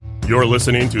You're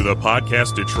listening to the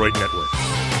Podcast Detroit Network.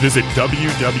 Visit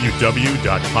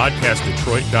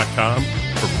www.podcastdetroit.com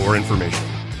for more information.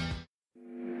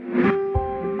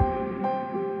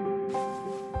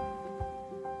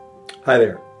 Hi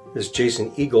there, this is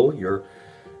Jason Eagle, your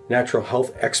natural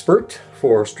health expert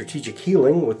for strategic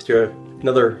healing with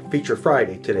another Feature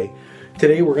Friday today.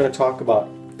 Today we're going to talk about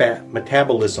fat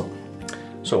metabolism.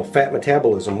 So fat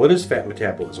metabolism, what is fat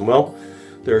metabolism? Well,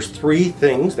 there's three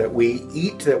things that we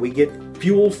eat that we get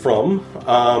fuel from.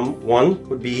 One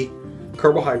would be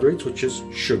carbohydrates, which is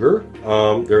sugar.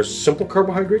 There's simple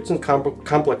carbohydrates and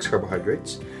complex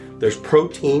carbohydrates. There's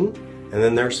protein, and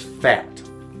then there's fat.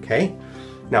 Okay?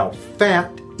 Now,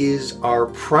 fat is our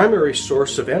primary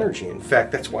source of energy. In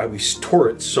fact, that's why we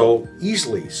store it so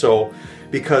easily. So,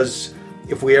 because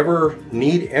if we ever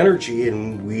need energy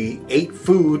and we ate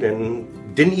food and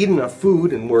didn't eat enough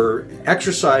food and we're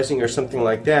exercising or something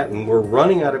like that and we're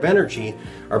running out of energy,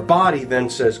 our body then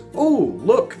says, oh,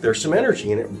 look, there's some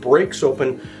energy, and it breaks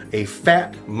open a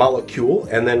fat molecule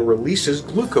and then releases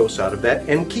glucose out of that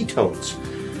and ketones.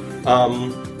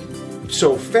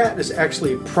 So fat is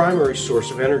actually a primary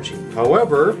source of energy.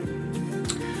 However,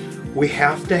 we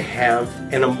have to have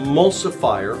an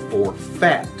emulsifier for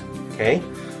fat, okay?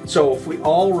 So if we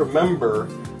all remember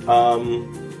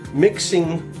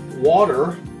mixing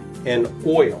water and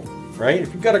oil, right?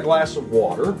 If you've got a glass of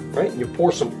water, right, and you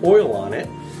pour some oil on it,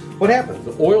 what happens?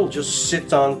 The oil just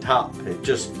sits on top. It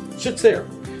just sits there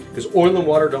because oil and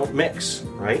water don't mix,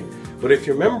 right? But if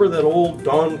you remember that old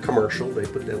Dawn commercial, they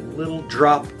put that little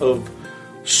drop of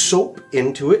soap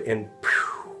into it and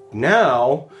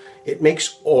now it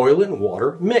makes oil and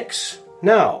water mix.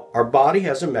 Now, our body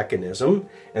has a mechanism,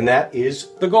 and that is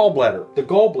the gallbladder. The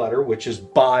gallbladder, which is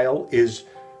bile, is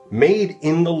made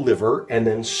in the liver and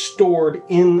then stored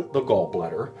in the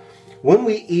gallbladder. When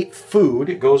we eat food,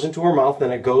 it goes into our mouth, then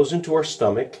it goes into our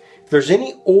stomach. If there's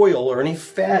any oil or any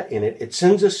fat in it, it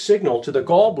sends a signal to the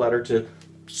gallbladder to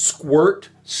squirt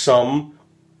some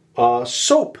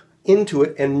soap into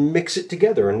it and mix it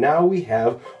together. And now we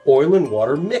have oil and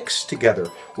water mixed together,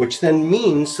 which then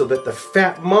means so that the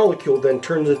fat molecule then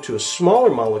turns into a smaller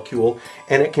molecule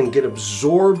and it can get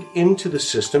absorbed into the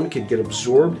system, it can get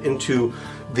absorbed into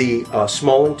the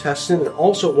small intestine, and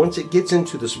also once it gets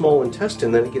into the small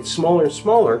intestine, then it gets smaller and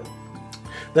smaller,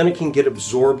 then it can get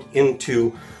absorbed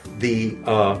into the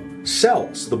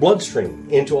cells, the bloodstream,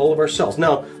 into all of our cells.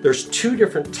 Now, there's two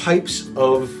different types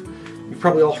of, you've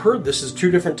probably all heard this, is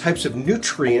two different types of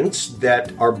nutrients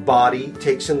that our body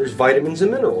takes in. There's vitamins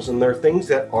and minerals, and there are things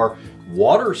that are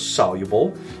water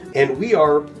soluble, and we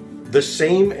are the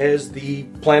same as the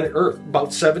planet Earth, about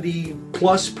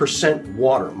 70+%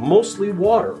 water, mostly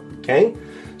water, okay?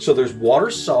 So there's water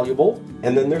soluble,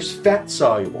 and then there's fat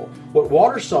soluble. What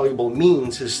water soluble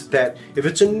means is that if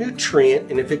it's a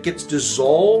nutrient and if it gets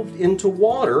dissolved into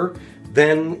water,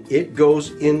 then it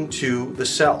goes into the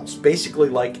cells. Basically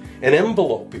like an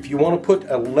envelope. If you want to put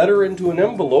a letter into an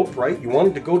envelope, right, you want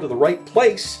it to go to the right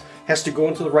place, has to go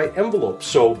into the right envelope.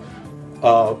 So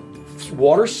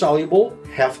water soluble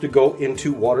have to go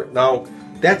into water. Now,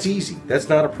 that's easy. That's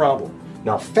not a problem.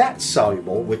 Now, fat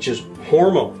soluble, which is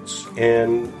hormones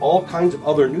and all kinds of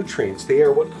other nutrients, they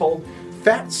are what's called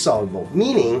fat soluble,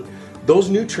 meaning those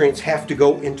nutrients have to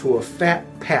go into a fat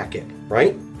packet,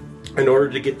 right, in order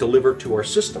to get delivered to our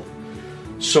system.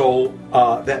 So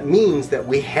that means that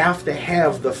we have to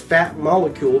have the fat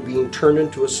molecule being turned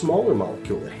into a smaller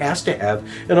molecule. It has to have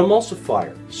an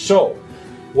emulsifier. So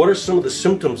what are some of the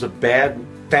symptoms of bad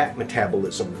fat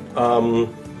metabolism?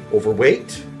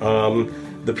 Overweight.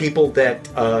 The people that,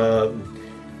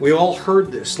 we all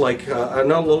heard this, like a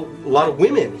lot of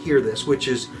women hear this, which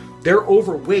is they're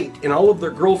overweight and all of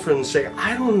their girlfriends say,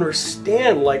 I don't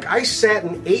understand, like I sat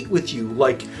and ate with you,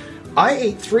 like I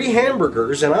ate 3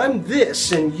 hamburgers and I'm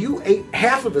this, and you ate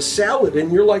half of a salad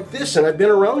and you're like this, and I've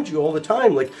been around you all the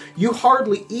time. Like you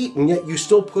hardly eat and yet you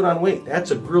still put on weight.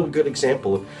 That's a real good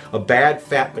example of a bad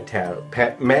fat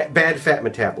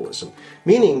metabolism,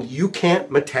 meaning you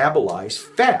can't metabolize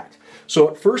fat. So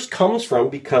it first comes from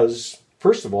because,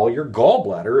 first of all, your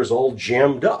gallbladder is all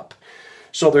jammed up.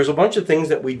 So there's a bunch of things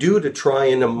that we do to try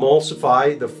and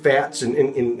emulsify the fats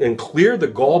and clear the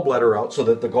gallbladder out so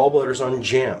that the gallbladder is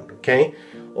unjammed, okay?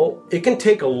 Well, it can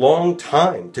take a long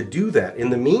time to do that. In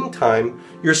the meantime,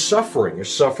 you're suffering. You're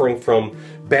suffering from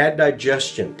bad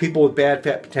digestion. People with bad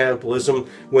fat metabolism,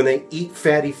 when they eat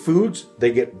fatty foods,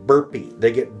 they get burpy,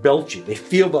 they get belchy. They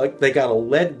feel like they got a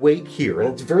lead weight here, and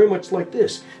it's very much like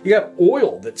this. You got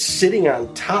oil that's sitting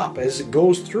on top as it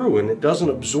goes through, and it doesn't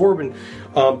absorb. And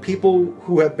people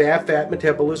who have bad fat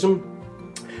metabolism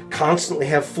constantly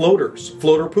have floater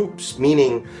poops,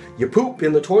 meaning you poop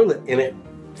in the toilet and it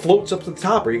floats up to the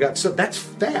top, or you got, so that's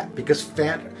fat, because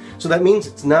fat, so that means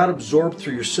it's not absorbed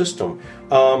through your system.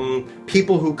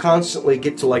 People who constantly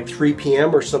get to like 3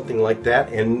 p.m. or something like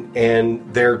that,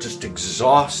 and they're just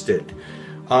exhausted.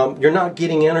 You're not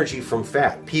getting energy from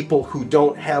fat. People who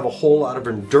don't have a whole lot of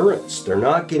endurance, they're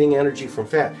not getting energy from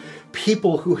fat.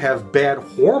 People who have bad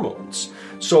hormones.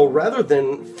 So rather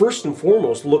than first and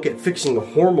foremost look at fixing the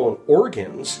hormone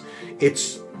organs,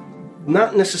 it's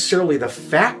not necessarily the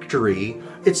factory,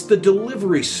 it's the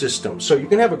delivery system. So you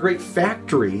can have a great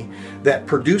factory that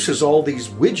produces all these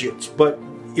widgets, but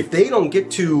if they don't get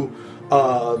to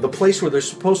the place where they're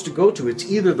supposed to go to, it's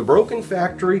either the broken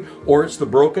factory or it's the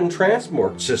broken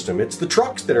transport system. It's the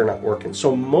trucks that are not working.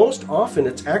 So most often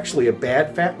it's actually a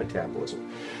bad fat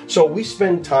metabolism. So we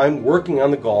spend time working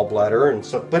on the gallbladder and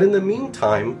stuff, but in the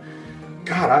meantime,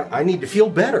 God, I need to feel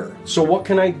better. So what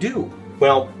can I do?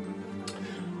 Well,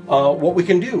 what we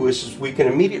can do is we can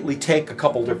immediately take a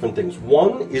couple different things.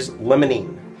 One is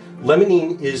limonene.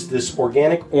 Limonene is this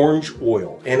organic orange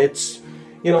oil, and it's,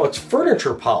 you know, it's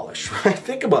furniture polish, right?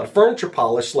 Think about it, furniture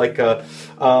polish, like the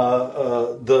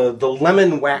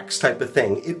lemon wax type of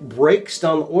thing. It breaks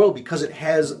down the oil because it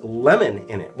has lemon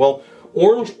in it. Well,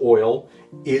 orange oil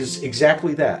is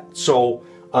exactly that. So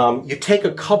you take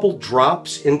a couple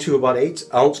drops into about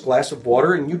 8-ounce glass of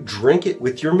water and you drink it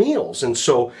with your meals. And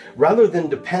so rather than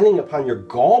depending upon your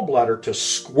gallbladder to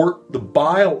squirt the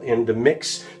bile in to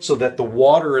mix so that the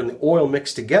water and the oil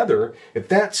mix together, if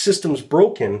that system's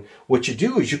broken, what you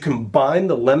do is you combine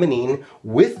the limonene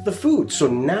with the food. So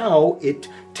now it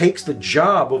takes the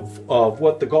job of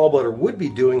what the gallbladder would be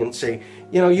doing and say,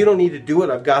 you know, you don't need to do it,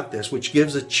 I've got this, which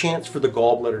gives a chance for the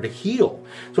gallbladder to heal.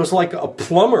 So it's like a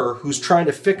plumber who's trying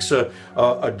to fix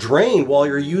a drain while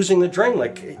you're using the drain.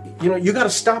 Like, you know, you got to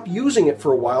stop using it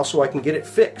for a while so I can get it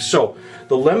fixed. So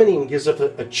the limonene gives us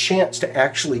a chance to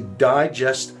actually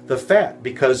digest the fat,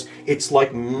 because it's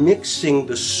like mixing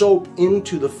the soap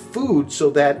into the food so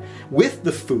that, with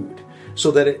the food,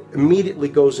 so that it immediately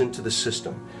goes into the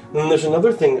system. And then there's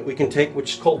another thing that we can take,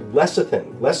 which is called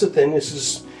lecithin. Lecithin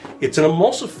it's an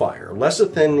emulsifier.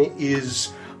 Lecithin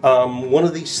is one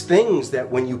of these things that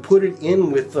when you put it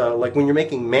in with, like when you're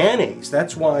making mayonnaise,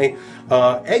 that's why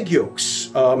egg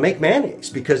yolks make mayonnaise,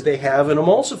 because they have an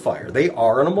emulsifier. They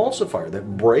are an emulsifier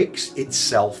that breaks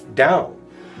itself down.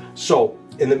 So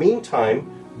in the meantime,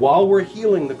 while we're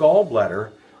healing the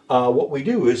gallbladder, what we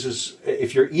do is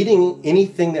if you're eating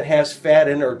anything that has fat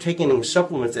in it or taking any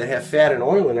supplements that have fat and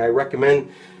oil in it, I recommend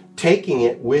taking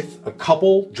it with a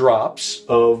couple drops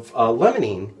of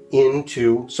limonene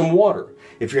into some water.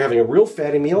 If you're having a real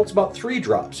fatty meal, it's about 3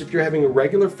 drops. If you're having a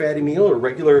regular fatty meal or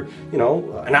regular, you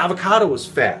know, an avocado is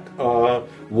fat,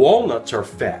 walnuts are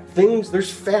fat.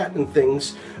 There's fat in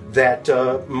things that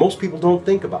most people don't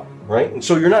think about, right? And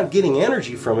so you're not getting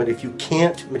energy from it if you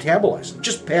can't metabolize it. It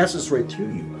just passes right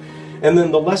through you. And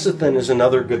then the lecithin is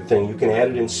another good thing. You can add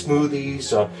it in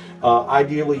smoothies.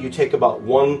 Ideally, you take about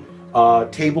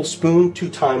 1 tablespoon 2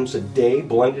 times a day,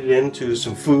 blend it into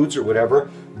some foods or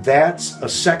whatever. That's a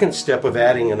second step of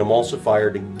adding an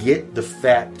emulsifier to get the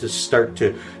fat to start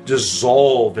to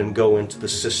dissolve and go into the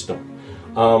system.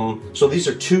 So these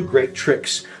are 2 great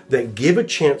tricks that give a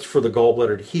chance for the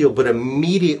gallbladder to heal, but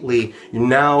immediately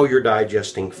now you're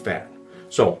digesting fat.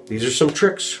 So these are some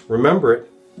tricks. Remember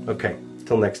it. Okay,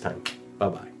 till next time.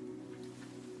 Bye-bye.